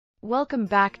Welcome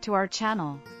back to our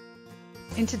channel.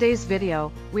 In today's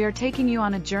video, we are taking you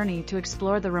on a journey to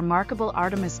explore the remarkable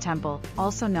Artemis Temple,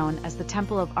 also known as the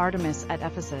Temple of Artemis at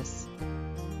Ephesus.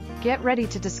 Get ready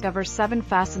to discover 7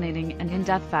 fascinating and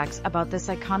in-depth facts about this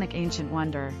iconic ancient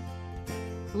wonder.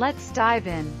 Let's dive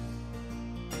in.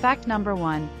 Fact number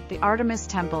 1, the Artemis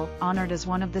Temple, honored as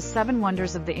one of the 7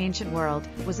 wonders of the ancient world,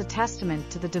 was a testament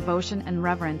to the devotion and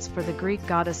reverence for the Greek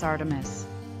goddess Artemis.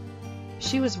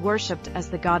 She was worshipped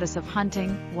as the goddess of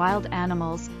hunting, wild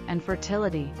animals, and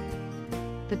fertility.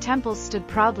 The temple stood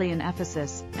proudly in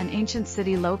Ephesus, an ancient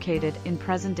city located in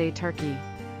present-day Turkey.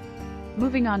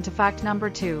 Moving on to fact number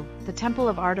 2, the Temple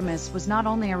of Artemis was not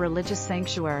only a religious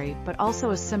sanctuary but also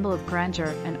a symbol of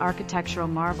grandeur and architectural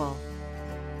marvel.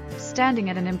 Standing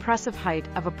at an impressive height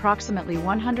of approximately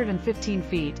 115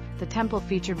 feet, the temple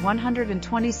featured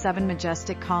 127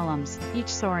 majestic columns, each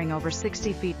soaring over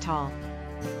 60 feet tall.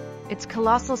 Its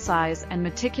colossal size and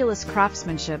meticulous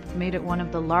craftsmanship made it one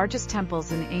of the largest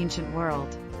temples in the ancient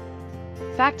world.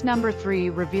 Fact number 3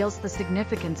 reveals the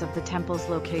significance of the temple's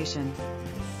location.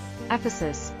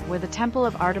 Ephesus, where the Temple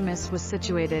of Artemis was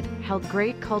situated, held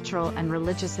great cultural and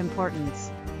religious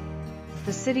importance.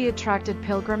 The city attracted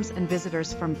pilgrims and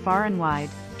visitors from far and wide,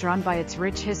 drawn by its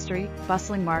rich history,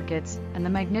 bustling markets, and the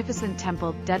magnificent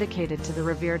temple dedicated to the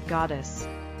revered goddess.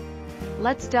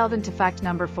 Let's delve into fact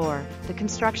number 4. The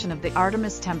construction of the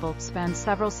Artemis Temple spanned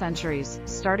several centuries,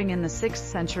 starting in the 6th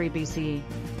century BCE.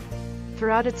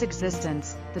 Throughout its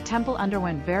existence, the temple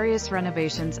underwent various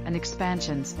renovations and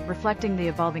expansions, reflecting the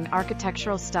evolving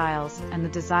architectural styles and the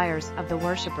desires of the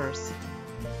worshippers.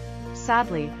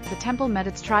 Sadly, the temple met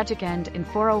its tragic end in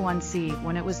 401 CE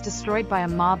when it was destroyed by a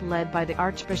mob led by the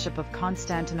Archbishop of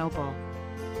Constantinople.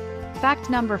 Fact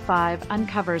number 5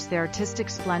 uncovers the artistic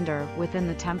splendor within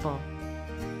the temple.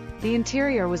 The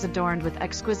interior was adorned with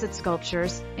exquisite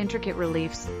sculptures, intricate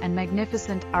reliefs, and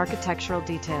magnificent architectural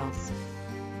details.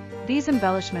 These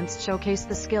embellishments showcase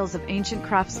the skills of ancient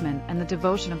craftsmen and the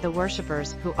devotion of the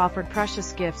worshippers who offered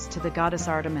precious gifts to the goddess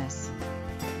Artemis.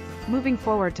 Moving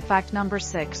forward to fact number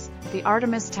 6, the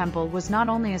Artemis Temple was not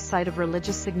only a site of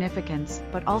religious significance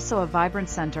but also a vibrant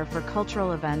center for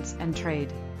cultural events and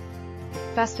trade.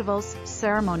 Festivals,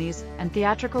 ceremonies, and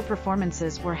theatrical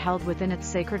performances were held within its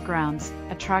sacred grounds,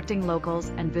 attracting locals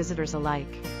and visitors alike.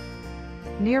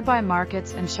 Nearby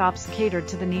markets and shops catered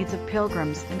to the needs of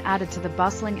pilgrims and added to the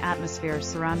bustling atmosphere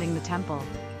surrounding the temple.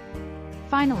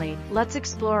 Finally, let's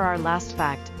explore our last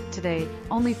fact. Today,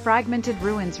 only fragmented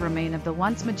ruins remain of the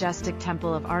once majestic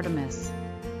Temple of Artemis.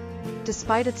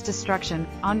 Despite its destruction,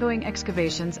 ongoing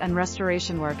excavations and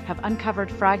restoration work have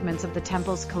uncovered fragments of the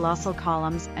temple's colossal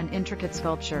columns and intricate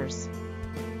sculptures.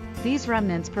 These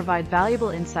remnants provide valuable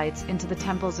insights into the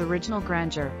temple's original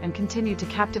grandeur and continue to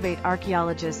captivate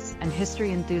archaeologists and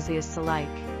history enthusiasts alike.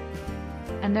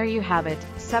 And there you have it,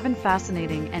 7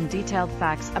 fascinating and detailed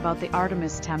facts about the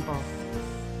Artemis Temple.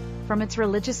 From its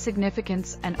religious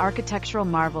significance and architectural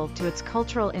marvel to its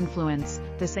cultural influence,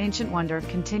 this ancient wonder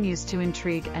continues to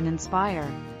intrigue and inspire.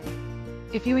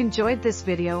 If you enjoyed this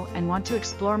video and want to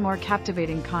explore more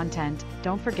captivating content,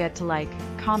 don't forget to like,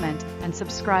 comment, and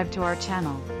subscribe to our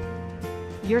channel.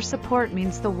 Your support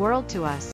means the world to us.